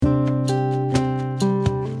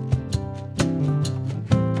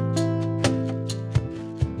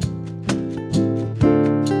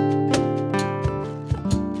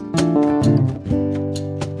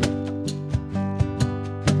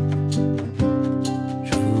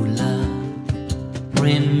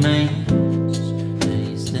remains.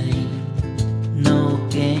 They say no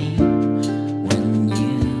game when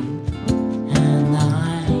you and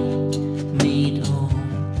I meet all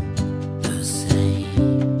the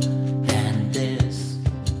same. And this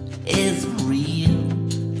is real,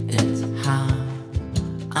 it's how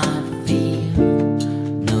I feel.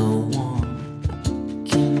 No one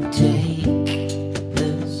can take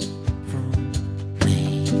this from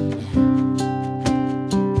me.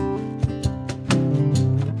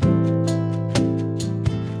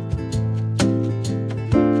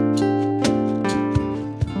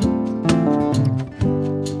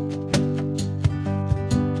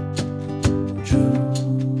 Truth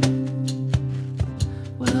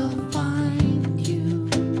will find you.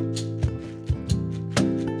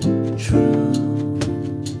 Truth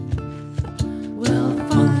will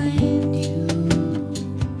find you.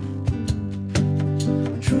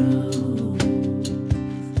 Truth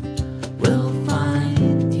will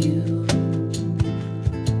find you.